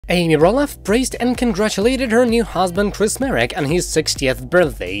Amy Roloff praised and congratulated her new husband Chris Marek on his 60th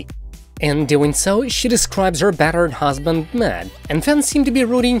birthday. In doing so, she describes her battered husband Matt, and fans seem to be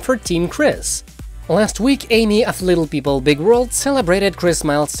rooting for Team Chris. Last week, Amy of Little People Big World celebrated Chris'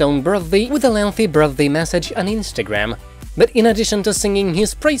 milestone birthday with a lengthy birthday message on Instagram. But in addition to singing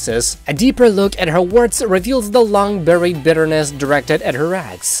his praises, a deeper look at her words reveals the long-buried bitterness directed at her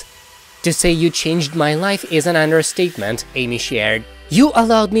ex. "To say you changed my life is an understatement," Amy shared. "You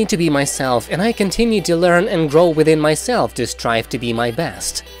allowed me to be myself, and I continue to learn and grow within myself to strive to be my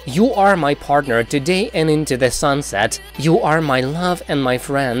best. You are my partner today and into the sunset. You are my love and my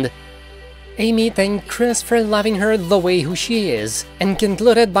friend." Amy thanked Chris for loving her the way who she is, and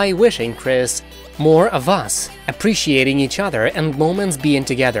concluded by wishing Chris more of us, appreciating each other and moments being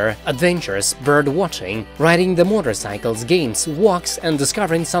together, adventures, bird watching, riding the motorcycles, games, walks, and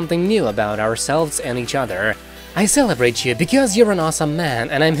discovering something new about ourselves and each other. "I celebrate you because you're an awesome man,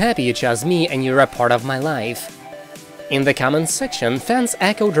 and I'm happy you chose me and you're a part of my life." In the comments section, fans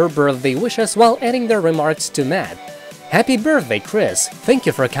echoed her birthday wishes while adding their remarks to Matt. "Happy birthday, Chris! Thank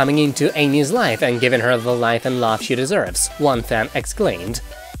you for coming into Amy's life and giving her the life and love she deserves," one fan exclaimed.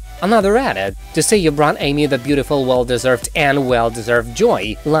 Another added, "To say you brought Amy the beautiful, well-deserved and well-deserved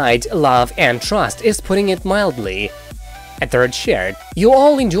joy, light, love, and trust is putting it mildly." A third shared, "You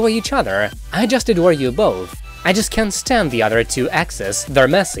all enjoy each other. I just adore you both. I just can't stand the other two exes. They're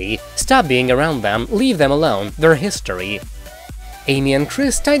messy. Stop being around them. Leave them alone. They're history." Amy and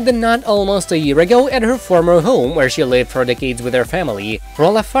Chris tied the knot almost a year ago at her former home where she lived for decades with her family,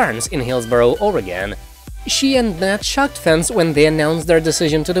 Roloff Farms in Hillsboro, Oregon. She and Matt shocked fans when they announced their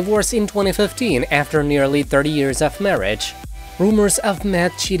decision to divorce in 2015 after nearly 30 years of marriage. Rumors of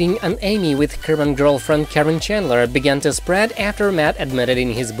Matt cheating on Amy with current girlfriend Karen Chandler began to spread after Matt admitted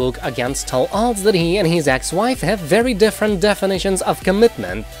in his book Against All Odds that he and his ex-wife have very different definitions of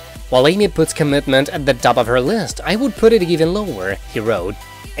commitment. "While Amy puts commitment at the top of her list, I would put it even lower," he wrote.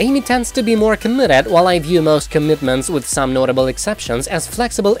 "Amy tends to be more committed, while I view most commitments, with some notable exceptions, as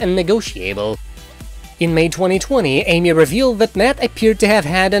flexible and negotiable." In May 2020, Amy revealed that Matt appeared to have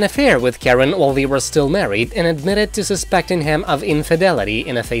had an affair with Karen while they were still married and admitted to suspecting him of infidelity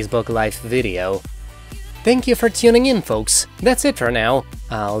in a Facebook Live video. Thank you for tuning in, folks. That's it for now.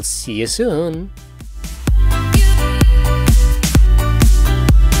 I'll see you soon.